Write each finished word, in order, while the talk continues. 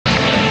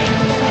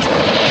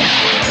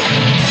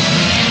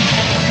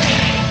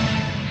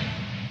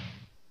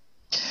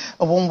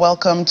A warm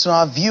welcome to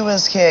our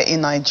viewers here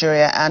in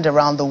Nigeria and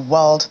around the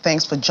world.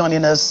 Thanks for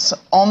joining us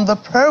on the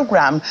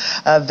program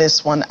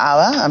this 1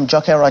 hour. I'm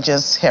Joke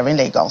Rogers here in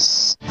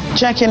Lagos.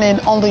 Checking in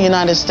on the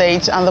United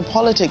States and the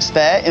politics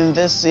there in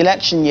this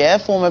election year,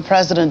 former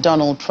President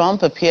Donald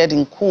Trump appeared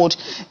in court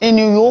in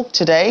New York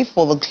today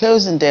for the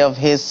closing day of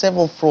his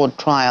civil fraud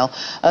trial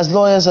as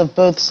lawyers of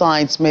both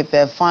sides made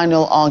their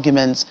final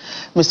arguments.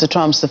 Mr.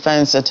 Trump's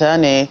defense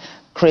attorney,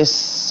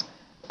 Chris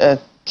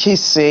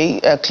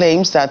Kissy,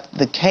 claims that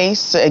the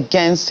case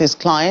against his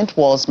client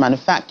was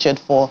manufactured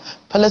for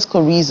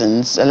political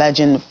reasons,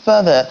 alleging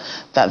further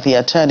that the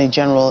Attorney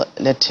General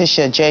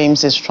Letitia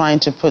James is trying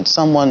to put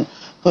someone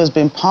who has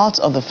been part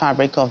of the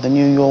fabric of the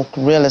New York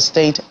real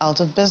estate out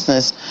of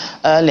business.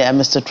 Earlier,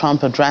 Mr.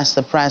 Trump addressed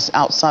the press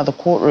outside the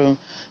courtroom,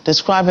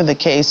 describing the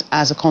case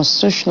as a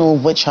constitutional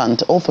witch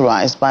hunt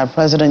authorized by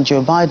President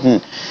Joe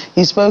Biden.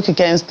 He spoke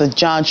against the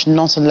judge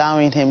not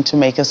allowing him to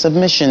make a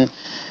submission.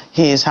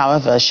 He is,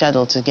 however,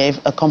 scheduled to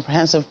give a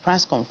comprehensive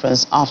press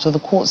conference after the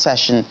court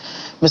session.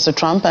 Mr.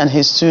 Trump and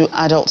his two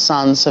adult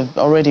sons have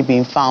already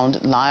been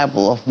found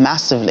liable of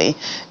massively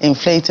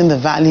inflating the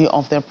value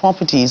of their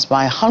properties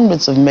by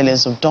hundreds of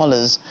millions of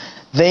dollars.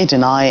 They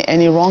deny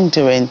any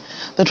wrongdoing.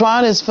 The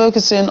trial is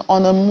focusing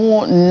on a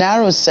more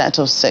narrow set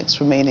of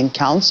 6 remaining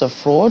counts of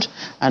fraud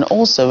and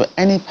also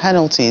any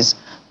penalties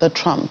the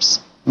Trumps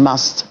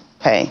must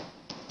pay.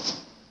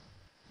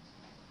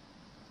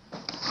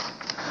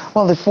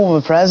 Well, the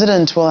former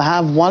president will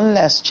have one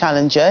less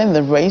challenger in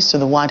the race to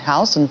the White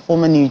House, and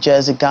former New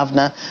Jersey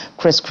Governor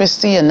Chris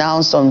Christie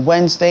announced on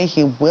Wednesday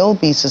he will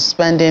be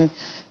suspending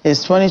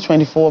his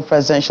 2024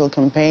 presidential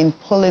campaign,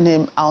 pulling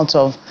him out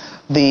of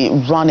the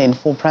running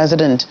for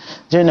president.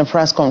 During a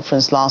press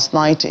conference last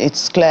night,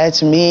 it's clear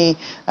to me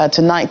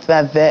tonight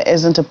that there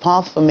isn't a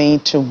path for me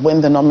to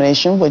win the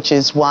nomination, which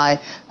is why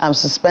I'm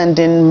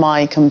suspending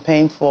my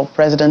campaign for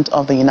president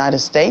of the United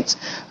States.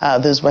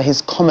 Those were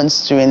his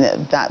comments during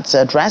that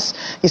address.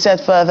 He said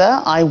further,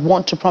 I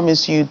want to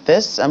promise you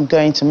this. I'm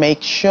going to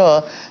make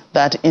sure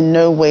that in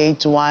no way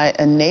do I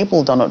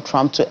enable Donald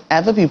Trump to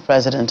ever be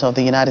president of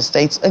the United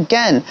States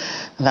again.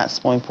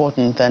 That's more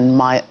important than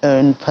my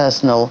own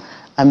personal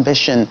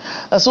ambition.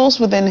 A source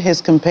within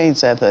his campaign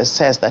says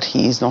that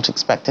he is not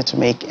expected to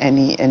make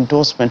any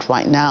endorsement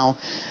right now.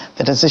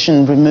 The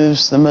decision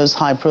removes the most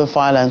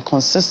high-profile and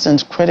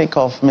consistent critic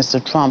of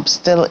Mr. Trump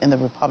still in the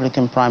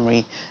Republican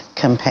primary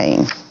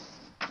campaign.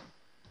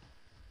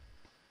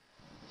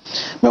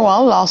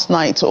 Meanwhile, last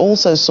night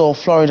also saw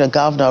Florida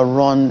Governor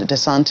Ron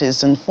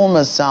DeSantis and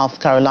former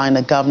South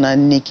Carolina Governor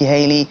Nikki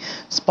Haley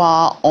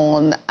spar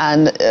on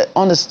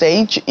a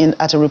stage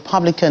at a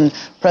Republican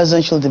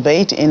presidential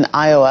debate in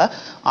Iowa.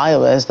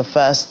 Iowa is the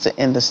first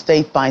in the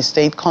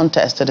state-by-state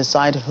contest to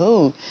decide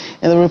who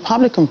in the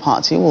Republican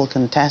Party will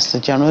contest the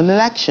general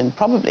election,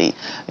 probably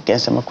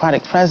against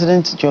Democratic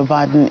President Joe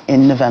Biden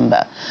in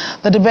November.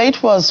 The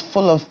debate was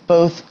full of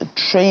both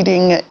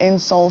trading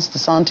insults.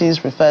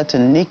 DeSantis referred to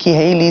Nikki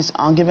Haley's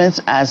arguments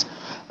as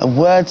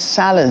word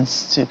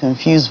salads to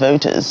confuse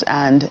voters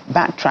and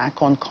backtrack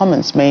on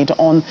comments made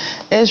on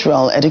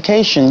Israel,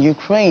 education,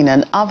 Ukraine,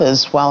 and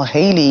others, while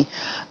Haley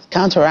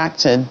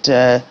counteracted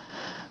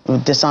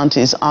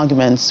DeSantis'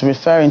 arguments,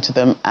 referring to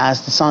them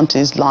as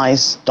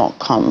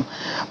DeSantisLies.com.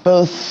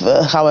 Both,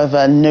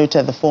 however,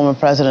 noted the former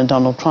President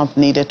Donald Trump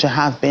needed to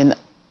have been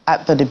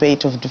at the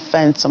debate to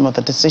defend some of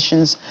the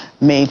decisions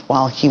made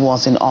while he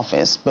was in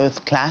office.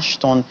 Both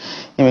clashed on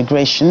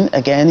immigration,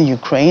 again,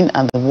 Ukraine,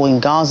 and the war in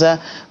Gaza.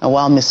 And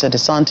while Mr.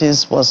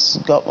 DeSantis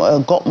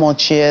got more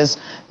cheers,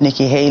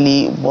 Nikki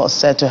Haley was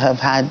said to have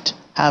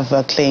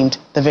claimed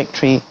the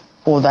victory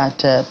for that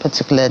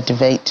particular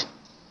debate.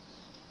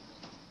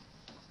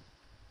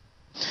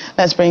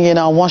 Let's bring in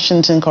our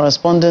Washington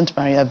correspondent,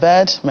 Maria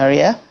Bird.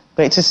 Maria,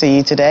 great to see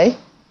you today.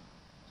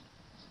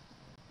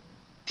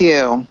 Thank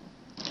you.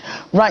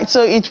 Right,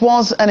 so it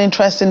was an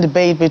interesting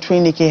debate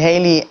between Nikki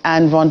Haley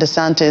and Ron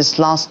DeSantis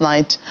last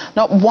night.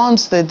 Not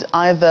once did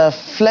either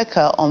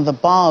flicker on the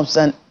barbs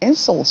and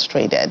insults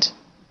traded.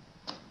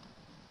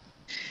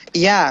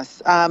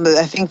 Yes,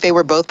 I think they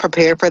were both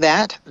prepared for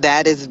that.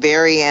 That is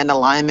very in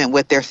alignment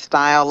with their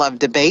style of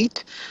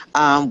debate.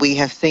 We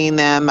have seen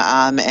them,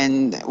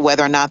 and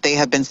whether or not they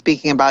have been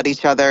speaking about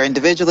each other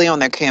individually on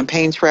their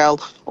campaign trail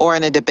or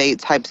in a debate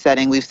type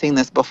setting, we've seen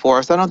this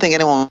before. So I don't think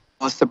anyone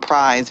was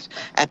surprised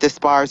at the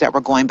spars that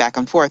were going back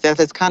and forth. That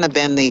has kind of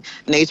been the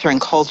nature and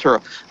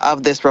culture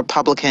of this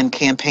Republican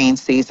campaign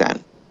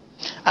season.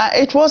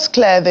 It was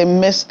clear they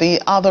missed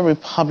the other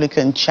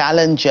Republican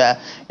challenger,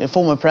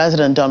 former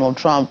President Donald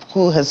Trump,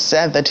 who has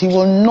said that he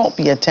will not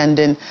be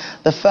attending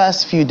the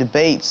first few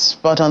debates.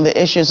 But on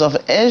the issues of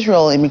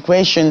Israel,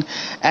 immigration,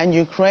 and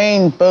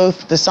Ukraine,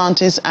 both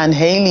DeSantis and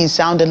Haley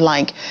sounded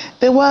like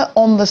they were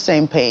on the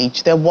same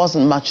page. There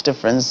wasn't much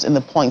difference in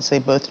the points they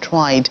both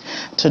tried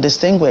to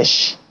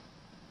distinguish.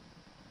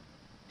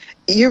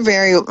 You're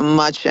very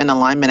much in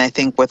alignment, I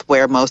think, with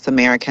where most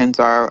Americans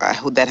are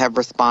that have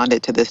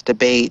responded to this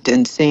debate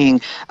and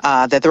seeing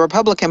that the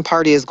Republican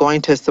Party is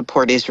going to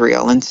support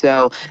Israel. And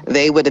so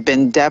they would have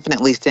been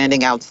definitely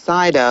standing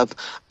outside of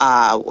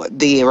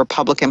the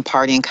Republican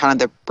Party and kind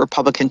of the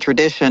Republican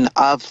tradition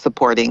of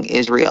supporting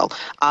Israel.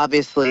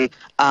 Obviously,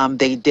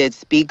 they did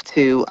speak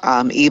to,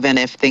 even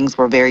if things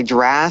were very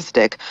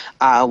drastic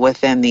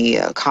within the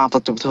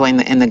conflict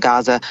between in the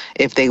Gaza,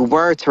 if they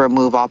were to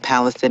remove all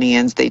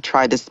Palestinians, they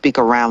tried to speak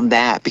around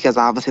that because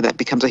obviously that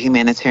becomes a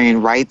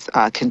humanitarian rights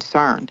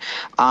concern.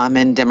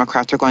 And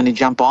Democrats are going to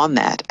jump on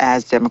that,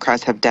 as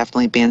Democrats have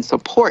definitely been in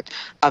support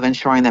of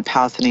ensuring that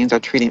Palestinians are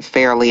treated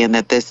fairly and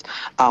that this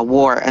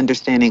war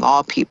understanding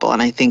all people.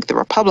 And I think the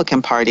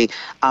Republican Party,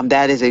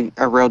 that is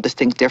a real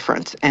distinct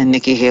difference. And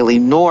Nikki Haley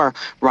nor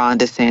Ron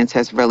DeSantis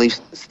has really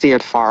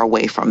steered far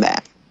away from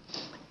that.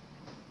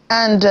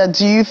 And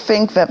do you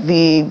think that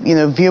the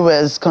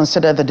viewers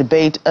consider the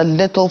debate a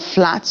little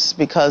flat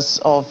because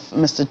of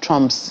Mr.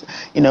 Trump's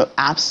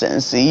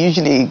absence? He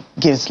usually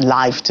gives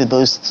life to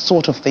those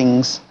sort of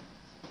things.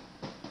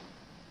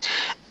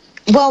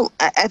 Well,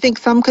 I think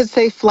some could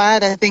say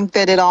flat. I think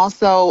that it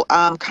also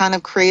kind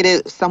of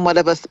created somewhat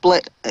of a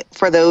split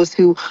for those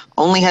who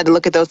only had to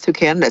look at those two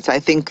candidates. I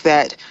think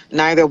that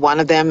neither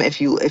one of them,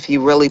 if you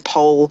really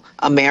poll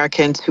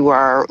Americans who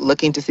are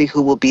looking to see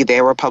who will be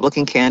their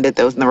Republican candidate,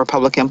 those in the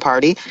Republican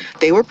Party,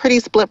 they were pretty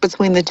split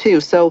between the two.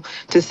 So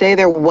to say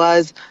there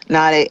was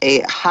not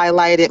a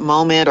highlighted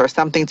moment or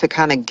something to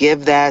kind of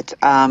give that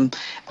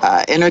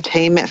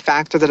entertainment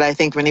factor that I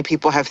think many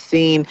people have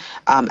seen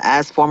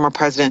as former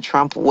President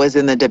Trump was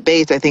in the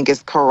debates, I think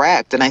is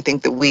correct. And I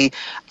think that we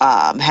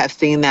have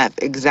seen that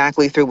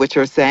exactly through what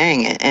you're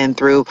saying and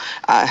through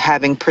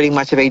having pretty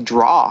much of a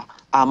draw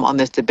on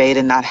this debate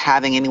and not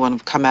having anyone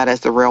come out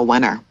as the real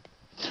winner.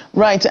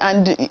 Right.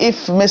 And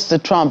if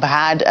Mr. Trump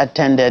had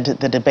attended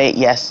the debate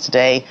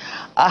yesterday,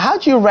 how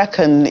do you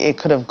reckon it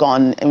could have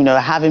gone,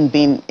 having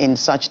been in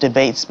such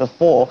debates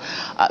before?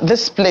 The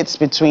splits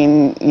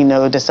between,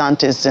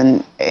 DeSantis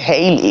and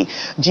Haley,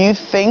 do you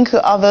think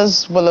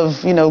others will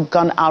have,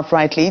 gone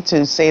outrightly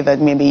to say that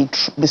maybe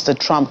Mr.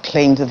 Trump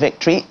claimed the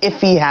victory,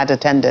 if he had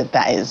attended,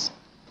 that is?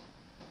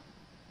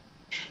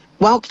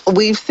 Well,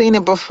 we've seen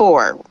it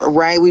before,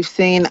 right? We've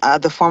seen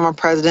the former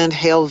president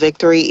hail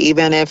victory,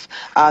 even if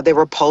there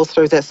were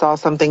pollsters that saw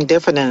something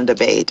different in a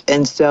debate.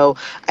 And so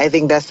I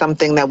think that's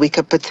something that we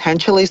could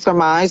potentially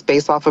surmise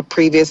based off of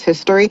previous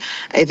history.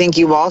 I think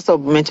you also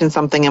mentioned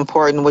something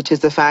important, which is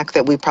the fact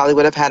that we probably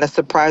would have had a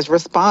surprise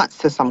response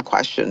to some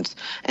questions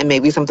and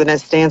maybe something that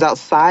stands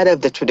outside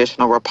of the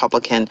traditional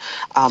Republican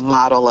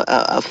model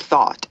of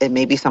thought. It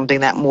may be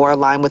something that more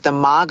aligned with the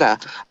MAGA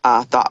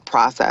thought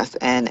process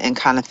and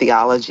kind of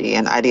theology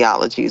and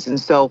ideologies. And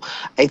so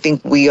I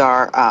think we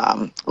are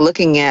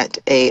looking at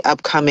a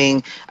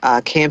upcoming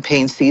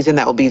campaign season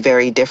that will be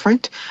very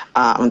different.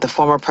 The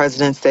former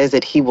president says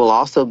that he will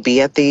also be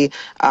at the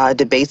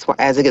debates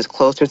as it gets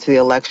closer to the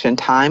election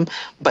time.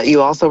 But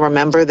you also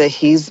remember that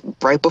he's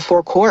right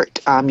before court.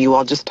 You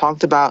all just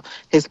talked about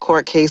his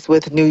court case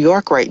with New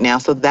York right now.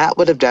 So that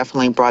would have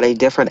definitely brought a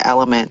different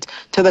element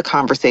to the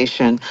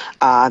conversation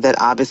that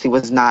obviously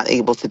was not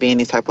able to be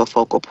any type of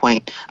focal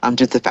point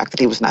due to the fact that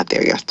he was not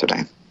there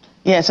yesterday.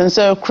 Yes, and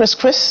so Chris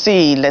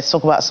Christie, let's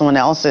talk about someone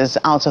else, is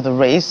out of the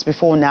race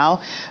before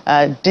now.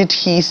 Did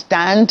he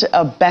stand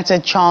a better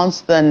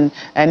chance than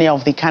any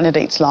of the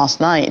candidates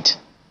last night?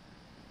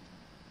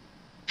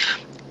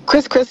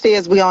 Chris Christie,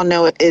 as we all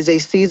know, is a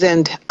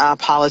seasoned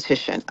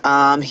politician.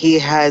 He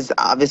has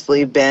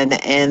obviously been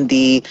in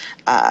a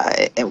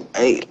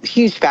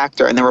huge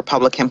factor in the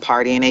Republican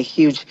Party and a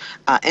huge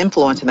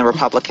influence in the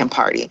Republican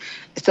Party.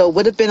 So it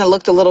would have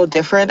looked a little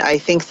different. I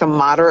think some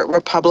moderate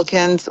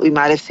Republicans, we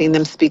might have seen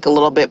them speak a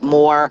little bit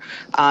more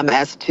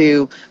as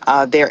to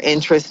their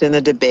interest in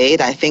the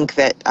debate. I think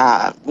that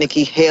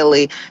Nikki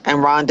Haley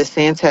and Ron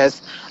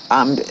DeSantis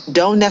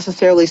don't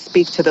necessarily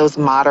speak to those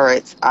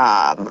moderate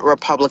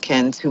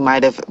Republicans who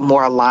might have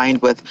more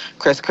aligned with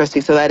Chris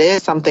Christie. So that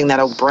is something that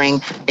will bring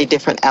a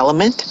different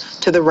element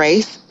to the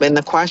race. And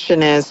the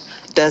question is,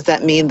 does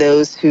that mean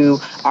those who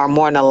are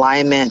more in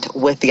alignment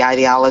with the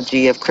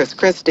ideology of Chris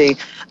Christie,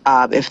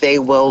 if they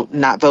will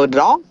not vote at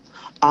all,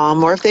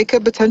 or if they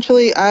could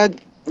potentially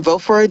vote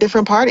for a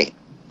different party?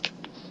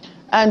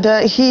 And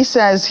he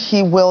says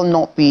he will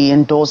not be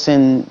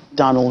endorsing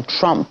Donald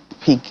Trump.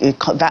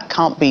 That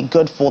can't be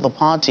good for the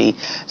party,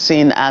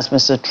 seeing as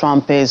Mr.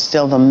 Trump is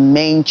still the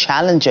main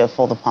challenger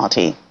for the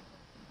party.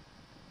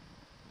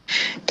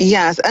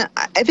 Yes,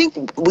 I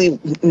think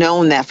we've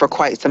known that for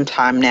quite some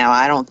time now.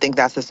 I don't think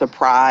that's a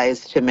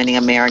surprise to many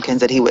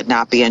Americans that he would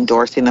not be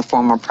endorsing the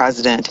former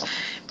president.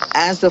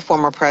 as the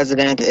former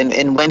president,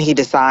 and when he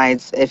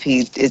decides if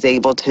he is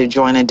able to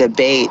join a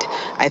debate,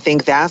 I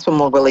think that's when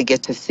we'll really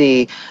get to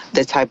see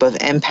the type of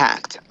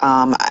impact.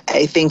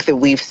 I think that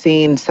we've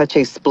seen such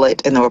a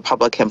split in the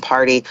Republican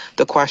Party.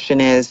 The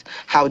question is,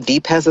 how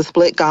deep has the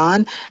split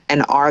gone?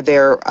 And are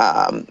there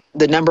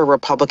the number of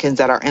Republicans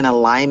that are in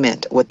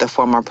alignment with the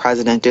former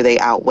president, do they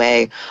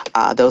outweigh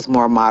those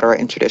more moderate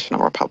and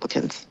traditional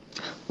Republicans?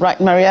 Right,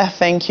 Maria,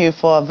 thank you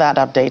for that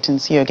update, and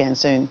see you again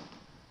soon.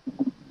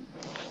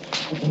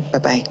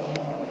 Bye-bye.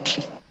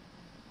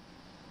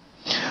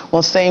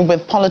 Well, staying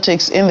with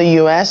politics in the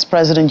U.S.,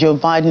 President Joe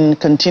Biden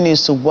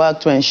continues to work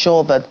to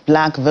ensure that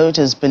black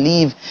voters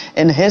believe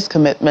in his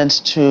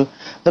commitment to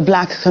the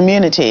black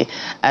community,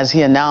 as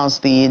he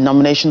announced the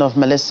nomination of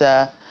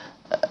Melissa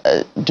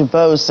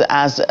DuBose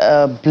as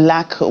a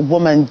black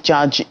woman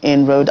judge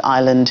in Rhode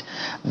Island.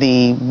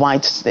 The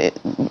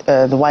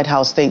White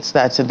House states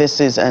that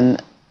this is an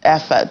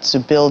effort to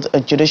build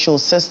a judicial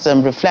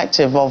system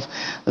reflective of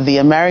the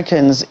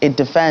Americans it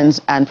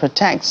defends and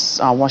protects.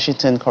 Our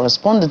Washington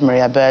correspondent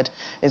Maria Bird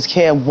is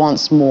here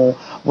once more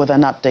with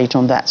an update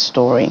on that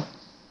story.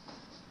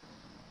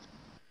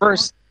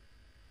 First,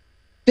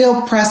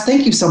 Bill Press,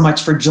 thank you so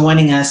much for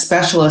joining us,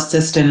 Special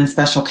Assistant and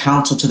Special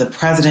Counsel to the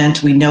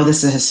President. We know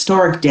this is a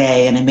historic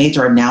day, and a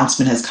major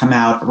announcement has come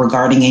out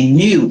regarding a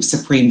new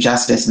Supreme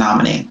Justice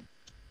nominee.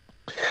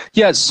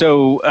 Yeah,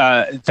 so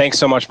thanks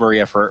so much,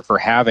 Maria, for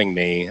having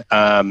me.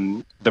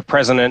 The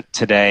president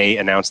today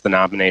announced the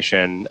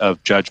nomination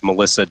of Judge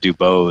Melissa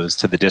DuBose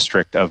to the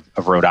District of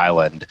Rhode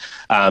Island.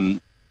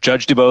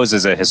 Judge DuBose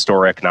is a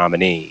historic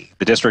nominee.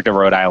 The District of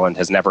Rhode Island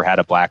has never had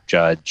a black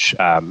judge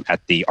at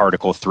the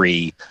Article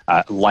III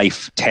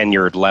life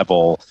tenured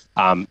level,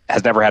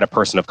 has never had a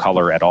person of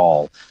color at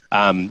all.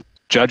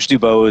 Judge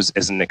DuBose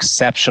is an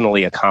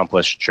exceptionally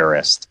accomplished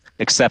jurist,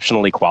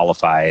 exceptionally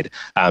qualified.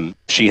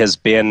 She has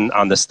been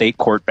on the state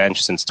court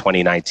bench since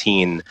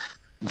 2019.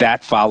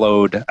 That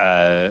followed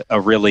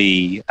a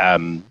really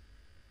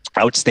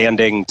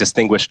outstanding,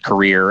 distinguished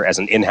career as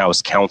an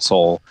in-house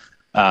counsel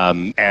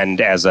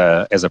and as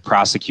a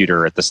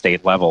prosecutor at the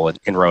state level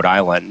in Rhode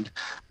Island.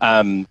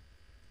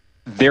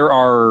 There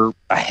are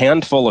a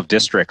handful of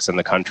districts in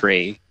the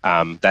country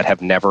that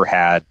have never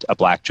had a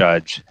black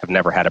judge, have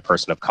never had a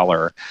person of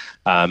color.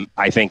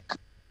 I think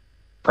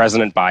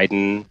President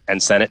Biden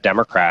and Senate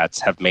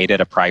Democrats have made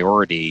it a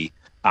priority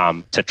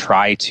to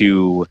try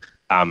to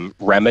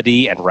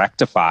remedy and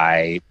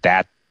rectify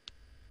that,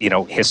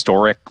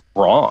 historic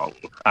wrong.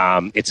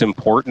 It's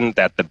important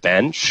that the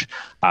bench,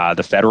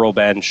 the federal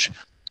bench,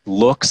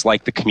 looks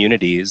like the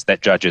communities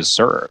that judges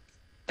serve.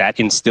 That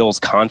instills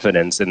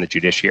confidence in the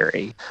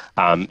judiciary.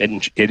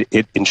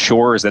 It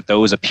ensures that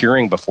those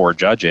appearing before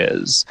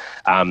judges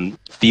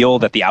feel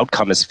that the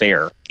outcome is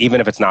fair, even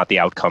if it's not the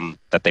outcome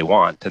that they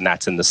want. And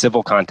that's in the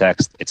civil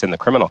context, it's in the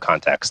criminal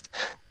context.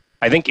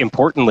 I think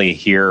importantly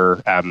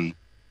here,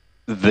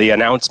 the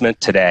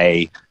announcement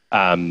today,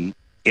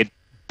 it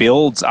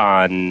builds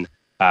on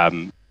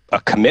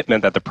a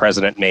commitment that the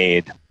president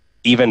made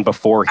even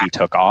before he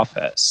took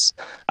office.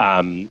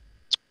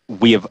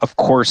 We have, of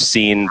course,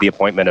 seen the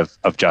appointment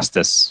of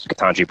Justice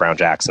Ketanji Brown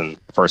Jackson,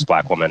 the first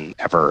black woman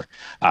ever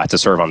to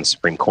serve on the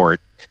Supreme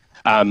Court.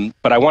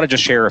 But I want to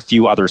just share a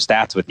few other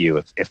stats with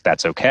you, if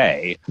that's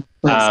okay.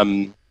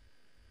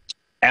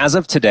 As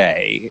of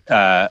today,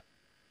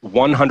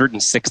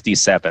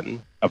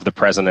 167 of the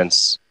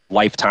president's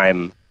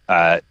lifetime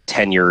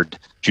tenured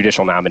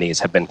judicial nominees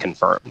have been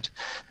confirmed.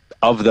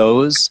 Of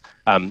those,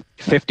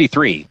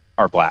 53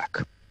 are black.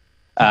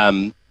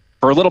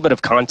 For a little bit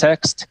of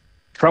context,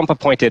 Trump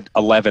appointed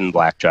 11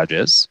 black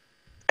judges,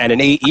 and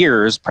in 8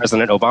 years,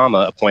 President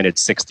Obama appointed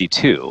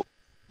 62.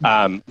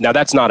 Now,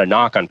 that's not a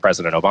knock on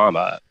President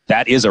Obama.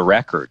 That is a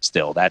record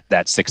still,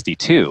 that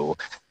 62.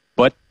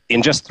 But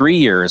in just 3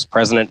 years,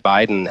 President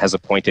Biden has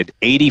appointed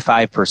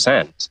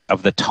 85%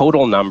 of the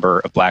total number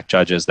of black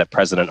judges that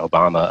President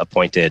Obama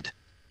appointed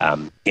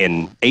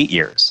in 8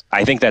 years.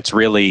 I think that's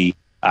really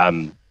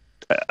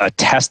a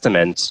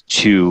testament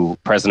to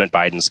President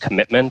Biden's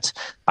commitment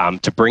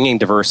to bringing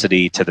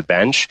diversity to the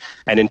bench,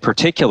 and in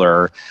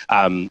particular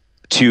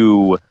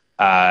to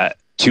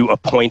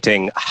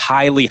appointing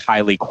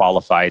highly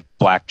qualified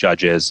black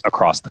judges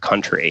across the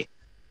country.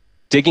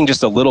 Digging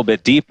just a little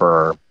bit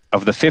deeper,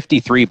 of the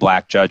 53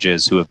 black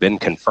judges who have been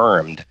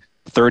confirmed,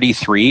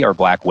 33 are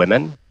black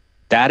women.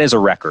 That is a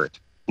record.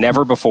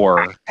 Never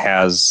before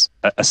has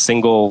a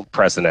single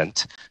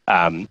president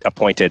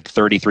appointed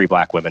 33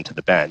 black women to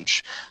the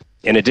bench.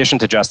 In addition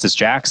to Justice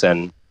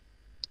Jackson,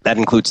 that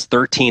includes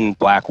 13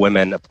 black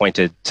women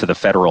appointed to the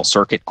federal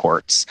circuit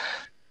courts.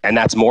 And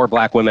that's more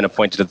black women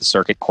appointed to the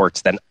circuit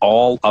courts than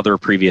all other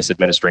previous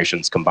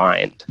administrations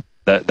combined.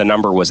 The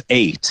number was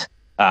 8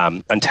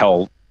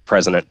 until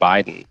President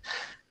Biden.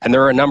 And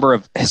there are a number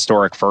of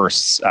historic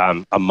firsts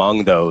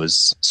among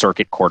those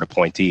circuit court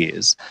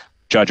appointees.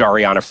 Judge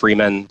Ariana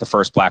Freeman, the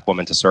first black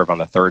woman to serve on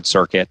the Third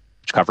Circuit,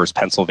 which covers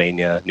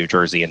Pennsylvania, New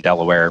Jersey, and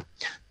Delaware.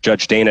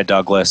 Judge Dana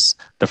Douglas,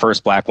 the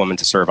first black woman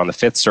to serve on the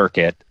Fifth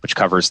Circuit, which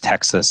covers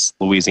Texas,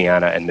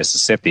 Louisiana, and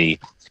Mississippi.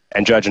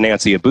 and Judge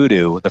Nancy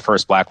Abudu, the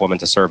first black woman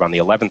to serve on the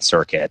 11th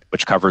Circuit,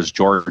 which covers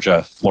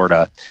Georgia,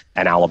 Florida,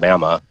 and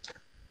Alabama.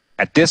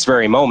 At this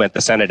very moment,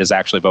 the Senate is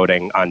actually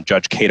voting on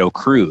Judge Cato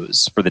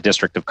Cruz for the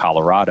District of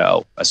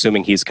Colorado.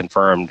 Assuming he's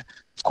confirmed,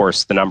 of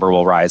course, the number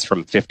will rise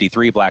from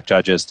 53 black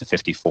judges to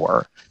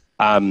 54.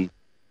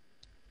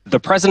 The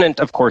president,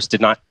 of course,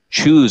 did not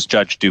choose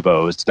Judge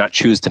DuBose, did not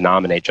choose to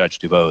nominate Judge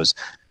DuBose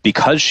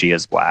because she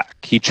is black.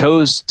 He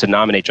chose to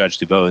nominate Judge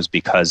DuBose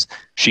because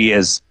she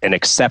is an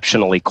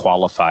exceptionally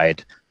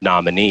qualified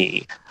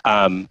nominee.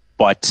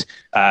 But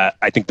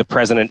I think the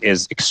president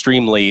is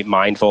extremely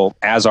mindful,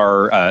 as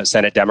are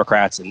Senate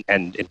Democrats,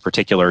 and in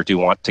particular do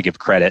want to give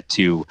credit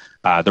to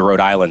the Rhode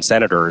Island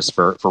senators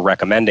for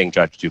recommending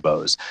Judge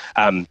DuBose.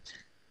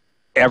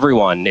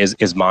 Everyone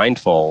is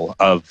mindful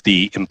of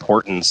the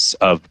importance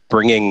of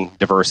bringing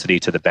diversity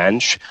to the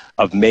bench,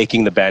 of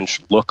making the bench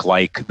look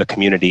like the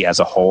community as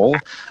a whole.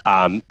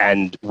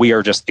 And we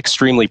are just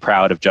extremely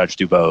proud of Judge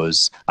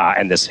DuBose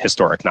and this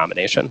historic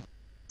nomination.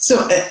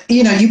 So,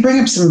 you bring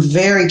up some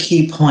very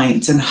key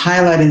points and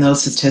highlighting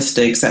those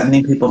statistics that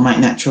many people might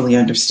not truly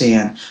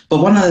understand.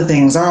 But one of the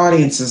things, our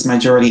audience is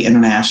majority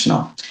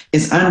international,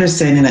 is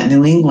understanding that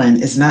New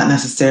England is not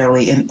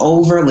necessarily an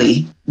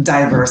overly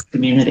diverse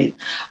community.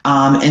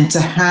 And to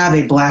have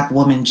a black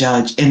woman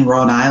judge in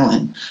Rhode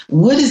Island,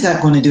 what is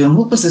that going to do? And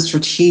what was the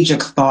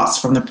strategic thoughts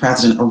from the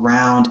president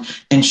around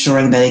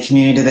ensuring that a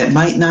community that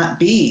might not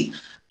be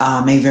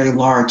a very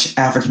large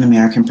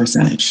African-American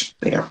percentage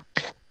there?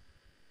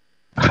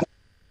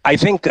 I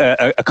think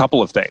a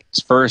couple of things.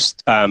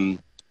 First,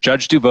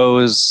 Judge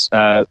DuBose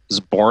was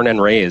born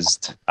and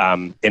raised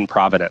in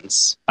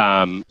Providence,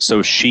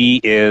 so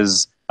she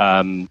is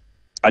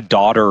a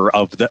daughter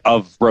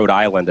of Rhode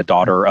Island, a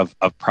daughter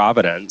of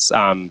Providence.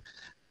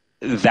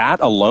 That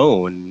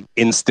alone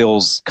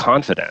instills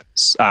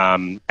confidence,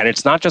 and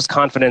it's not just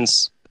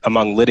confidence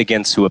among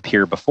litigants who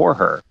appear before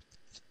her.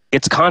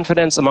 It's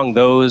confidence among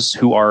those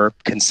who are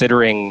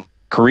considering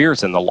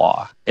careers in the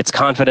law. It's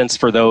confidence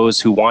for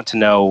those who want to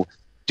know,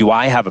 do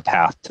I have a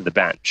path to the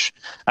bench?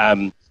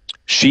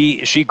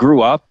 She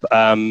grew up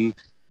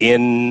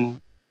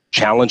in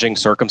challenging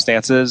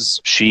circumstances.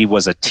 She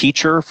was a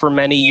teacher for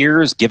many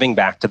years, giving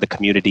back to the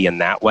community in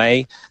that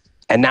way.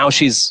 And now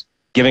she's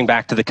giving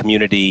back to the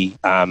community,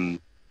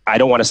 I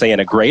don't want to say in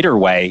a greater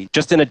way,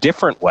 just in a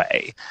different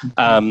way.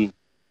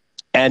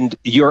 And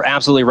you're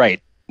absolutely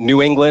right.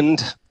 New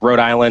England, Rhode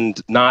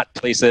Island, not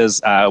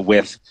places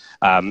with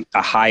a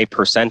high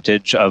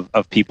percentage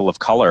of people of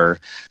color.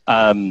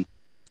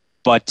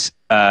 But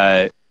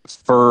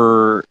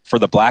for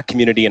the black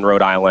community in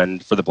Rhode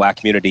Island, for the black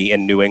community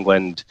in New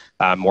England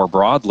more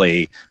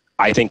broadly,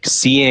 I think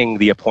seeing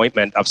the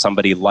appointment of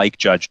somebody like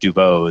Judge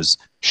DuBose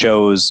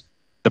shows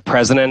the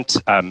president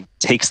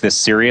takes this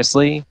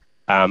seriously.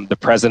 The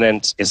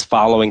president is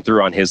following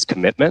through on his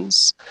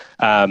commitments.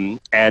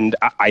 And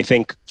I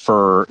think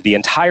for the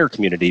entire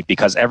community,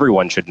 because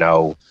everyone should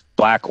know,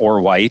 black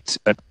or white,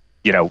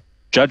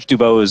 Judge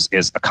DuBose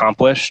is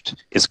accomplished,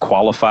 is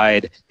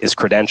qualified, is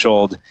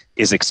credentialed,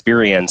 is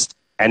experienced,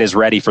 and is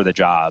ready for the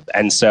job.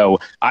 And so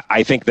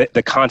I think that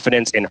the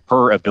confidence in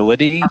her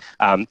ability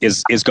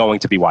is going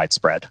to be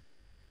widespread.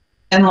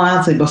 And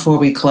lastly, before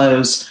we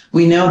close,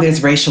 we know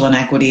there's racial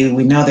inequity.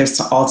 We know there's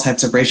all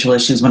types of racial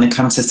issues when it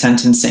comes to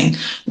sentencing.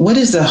 What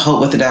is the hope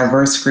with the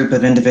diverse group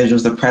of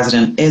individuals the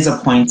president is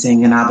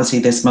appointing, and obviously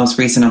this most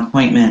recent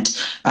appointment?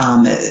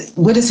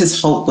 What is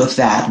his hope with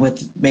that,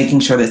 with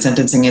making sure that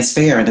sentencing is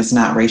fair and is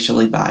not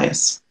racially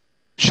biased?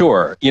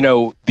 Sure.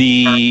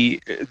 The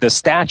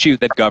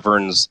statute that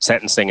governs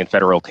sentencing in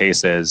federal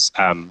cases,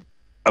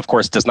 of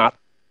course, does not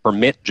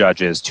permit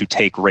judges to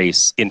take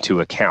race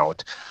into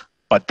account.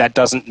 But that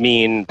doesn't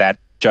mean that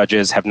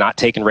judges have not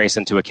taken race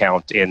into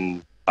account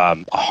in a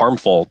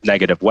harmful,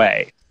 negative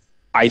way.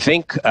 I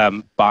think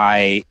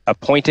by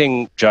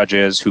appointing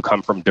judges who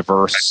come from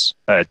diverse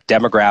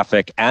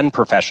demographic and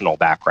professional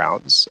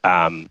backgrounds,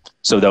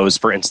 so those,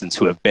 for instance,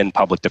 who have been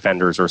public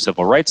defenders or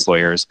civil rights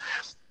lawyers,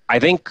 I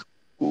think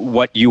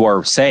what you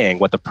are saying,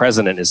 what the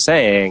president is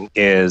saying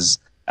is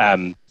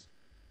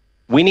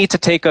we need to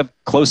take a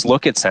close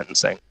look at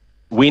sentencing.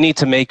 We need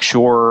to make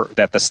sure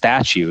that the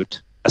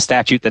statute, a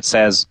statute that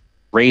says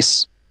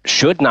race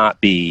should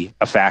not be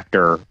a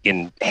factor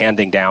in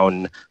handing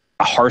down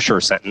a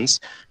harsher sentence,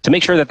 to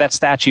make sure that that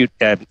statute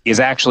is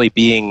actually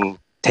being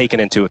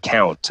taken into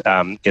account,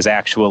 is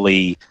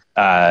actually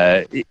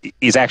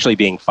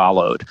being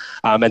followed.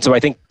 And so I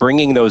think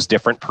bringing those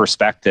different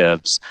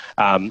perspectives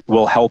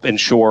will help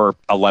ensure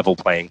a level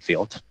playing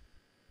field.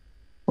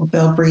 Well,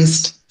 Bill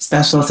Priest,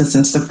 Special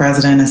Assistant to the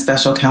President and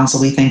Special Counsel,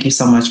 we thank you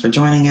so much for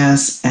joining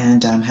us,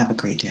 and have a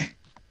great day.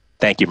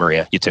 Thank you,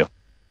 Maria. You too.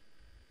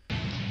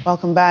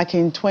 Welcome back.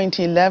 In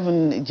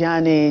 2011,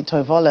 Gianni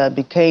Toivola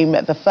became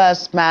the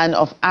first man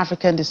of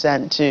African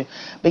descent to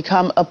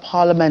become a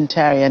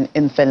parliamentarian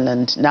in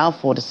Finland. Now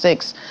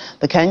 46,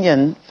 the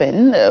Kenyan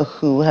Finn,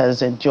 who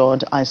has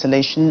endured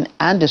isolation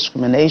and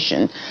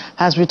discrimination,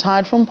 has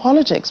retired from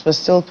politics but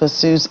still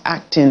pursues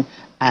acting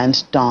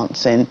and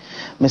dancing.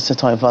 Mr.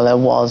 Toivola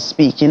was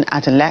speaking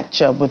at a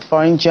lecture with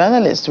foreign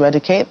journalists to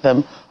educate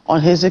them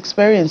on his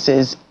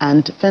experiences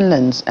and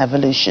Finland's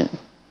evolution.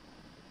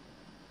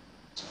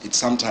 It's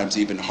sometimes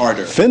even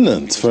harder.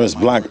 Finland's first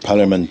black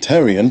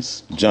parliamentarian,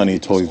 Jani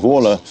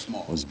Toivola,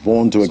 was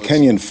born to a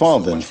Kenyan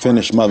father and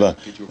Finnish mother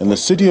in the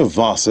city of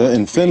Vasa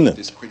in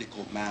Finland.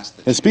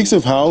 He speaks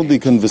of how the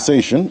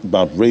conversation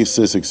about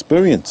racist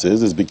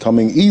experiences is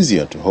becoming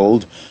easier to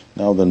hold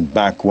now than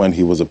back when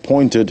he was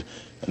appointed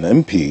an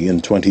MP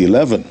in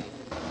 2011.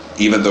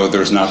 Even though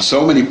there's not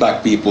so many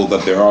black people,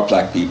 but there are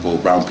black people,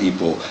 brown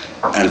people,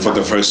 and for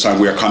the first time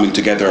we are coming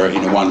together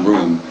in one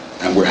room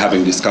and we're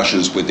having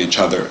discussions with each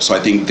other. So I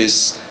think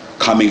this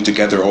coming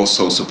together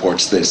also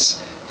supports this,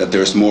 that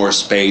there's more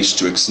space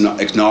to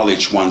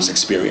acknowledge one's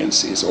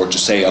experiences or to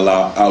say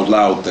out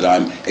loud that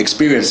I'm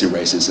experiencing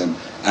racism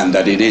and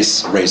that it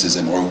is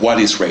racism or what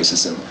is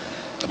racism.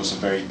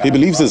 He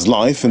believes his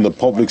life in the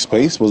public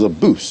space was a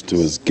boost to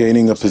his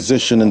gaining a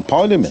position in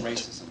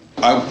parliament.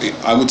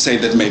 I would say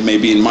that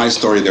maybe in my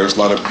story there's a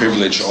lot of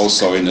privilege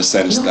also in the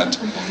sense that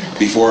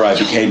before I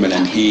became an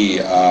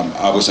MP,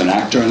 I was an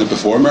actor and a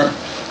performer.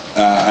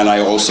 And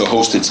I also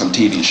hosted some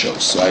TV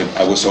shows, so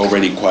I was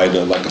already quite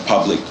like a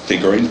public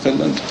figure in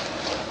Finland,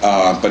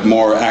 but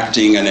more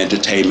acting and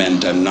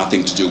entertainment and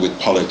nothing to do with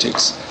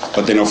politics.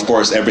 But then, of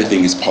course,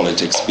 everything is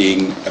politics.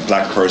 Being a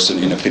black person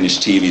in a Finnish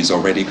TV is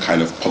already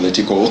kind of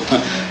political,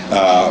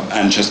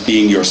 and just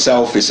being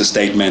yourself is a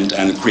statement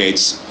and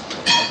creates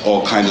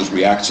all kinds of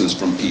reactions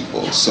from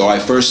people. So I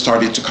first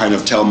started to kind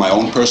of tell my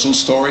own personal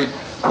story,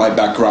 my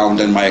background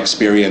and my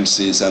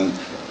experiences, and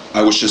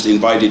I was just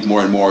invited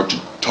more and more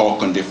to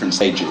talk on different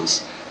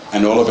stages.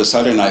 And all of a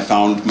sudden I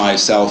found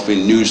myself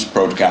in news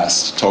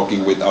broadcasts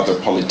talking with other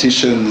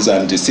politicians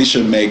and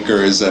decision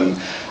makers and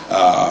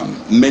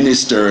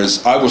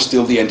ministers. I was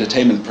still the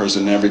entertainment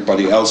person and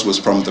everybody else was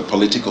from the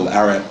political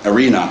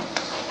arena.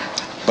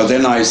 But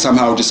then I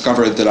somehow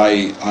discovered that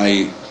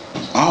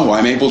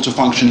I'm able to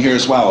function here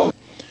as well.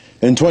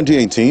 In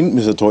 2018,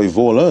 Mr.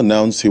 Toivola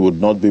announced he would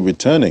not be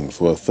returning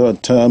for a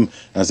third term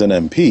as an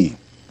MP.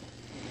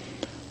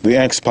 The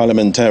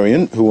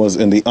ex-parliamentarian, who was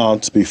in the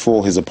arts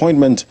before his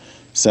appointment,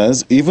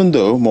 says even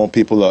though more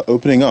people are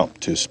opening up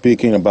to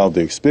speaking about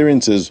their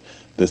experiences,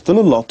 there's still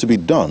a lot to be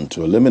done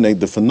to eliminate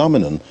the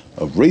phenomenon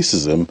of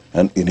racism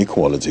and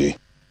inequality.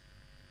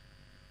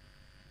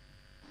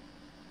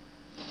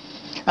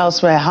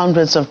 Elsewhere,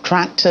 hundreds of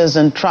tractors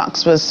and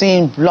trucks were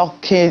seen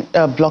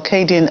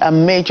blockading a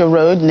major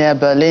road near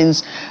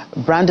Berlin's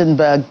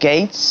Brandenburg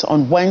gates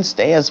on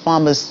Wednesday as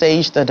farmers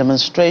staged a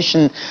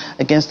demonstration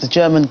against the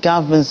German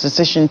government's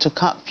decision to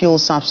cut fuel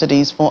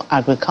subsidies for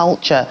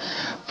agriculture.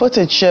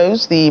 Footage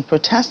shows the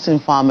protesting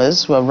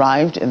farmers who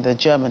arrived in the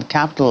German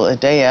capital a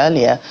day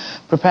earlier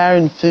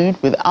preparing food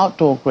with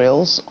outdoor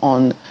grills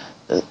on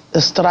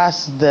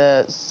Strasse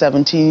de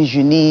 17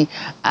 Juni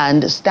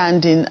and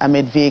standing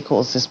amid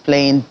vehicles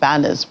displaying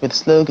banners with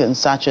slogans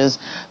such as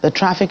 "The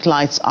traffic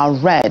lights are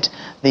red,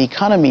 the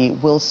economy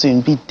will soon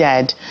be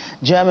dead."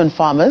 German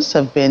farmers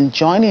have been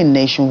joining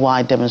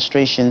nationwide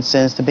demonstrations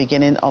since the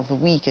beginning of the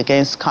week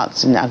against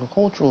cuts in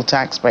agricultural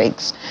tax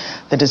breaks.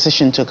 The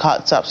decision to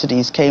cut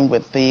subsidies came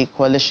with the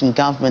coalition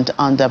government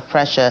under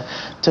pressure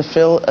to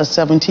fill a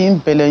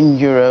 €17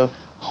 billion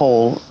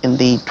hole in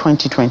the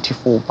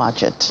 2024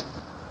 budget.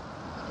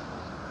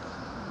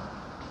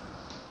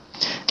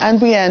 And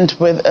we end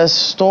with a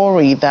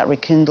story that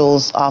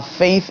rekindles our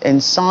faith in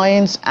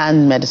science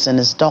and medicine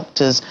as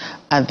doctors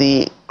at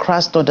the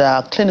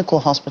Krasnodar Clinical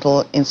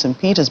Hospital in St.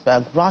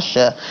 Petersburg,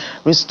 Russia,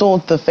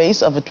 restored the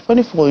face of a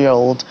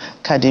 24-year-old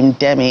Kadim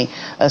Demi,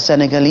 a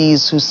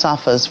Senegalese who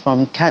suffers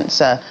from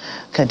cancer.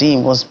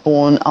 Kadim was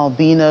born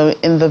albino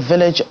in the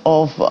village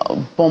of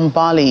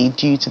Bombali.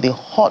 Due to the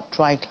hot,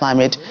 dry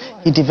climate,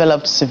 he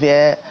developed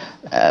severe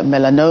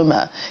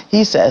melanoma.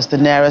 He says the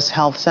nearest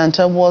health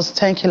center was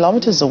 10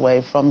 kilometers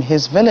away from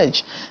his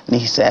village. And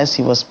he says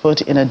he was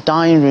put in a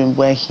dying room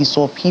where he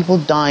saw people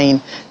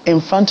dying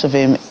in front of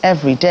him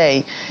every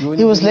day.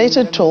 He was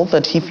later told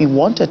that if he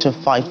wanted to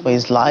fight for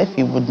his life,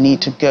 he would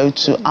need to go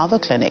to other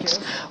clinics,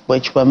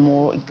 which were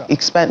more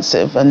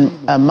expensive and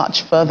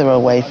much further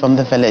away from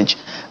the village.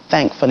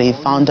 Thankfully,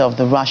 founder of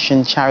the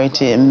Russian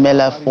charity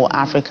Miller for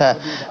Africa,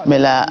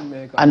 Miller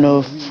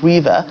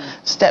Anofriva,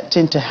 stepped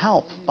in to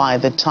help. By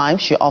the time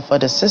she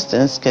offered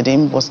assistance,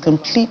 Kadim was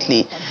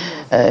completely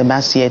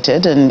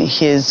emaciated and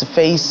his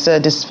face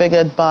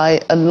disfigured by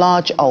a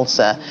large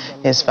ulcer.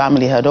 His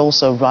family had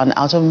also run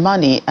out of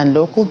money and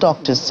local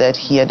doctors said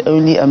he had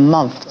only a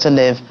month to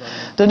live.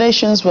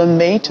 Donations were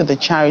made to the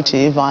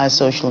charity via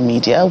social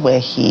media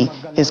where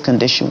his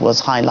condition was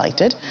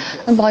highlighted.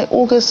 And by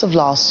August of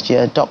last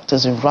year,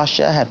 doctors in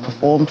Russia had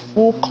performed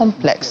 4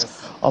 complex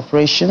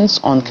operations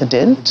on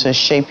Kadim to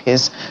shape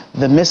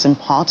the missing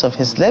part of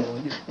his lip,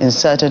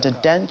 inserted a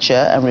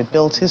denture and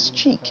rebuilt his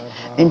cheek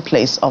in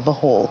place of the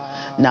hole.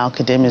 Now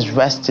Kadim is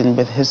resting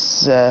with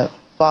his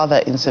father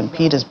in St.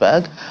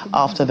 Petersburg.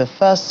 After the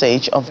first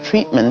stage of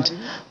treatment,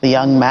 the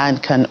young man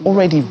can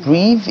already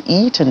breathe,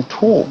 eat and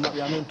talk.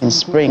 In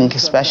spring,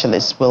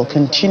 specialists will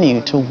continue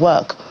to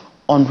work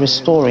on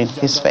restoring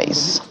his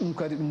face.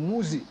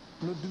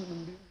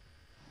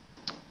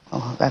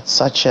 Oh, that's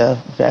such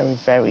a very,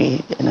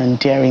 very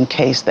endearing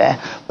case there.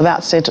 Well,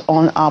 that's it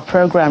on our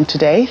program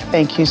today.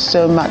 Thank you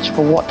so much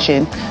for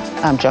watching.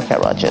 I'm Joke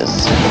Rogers.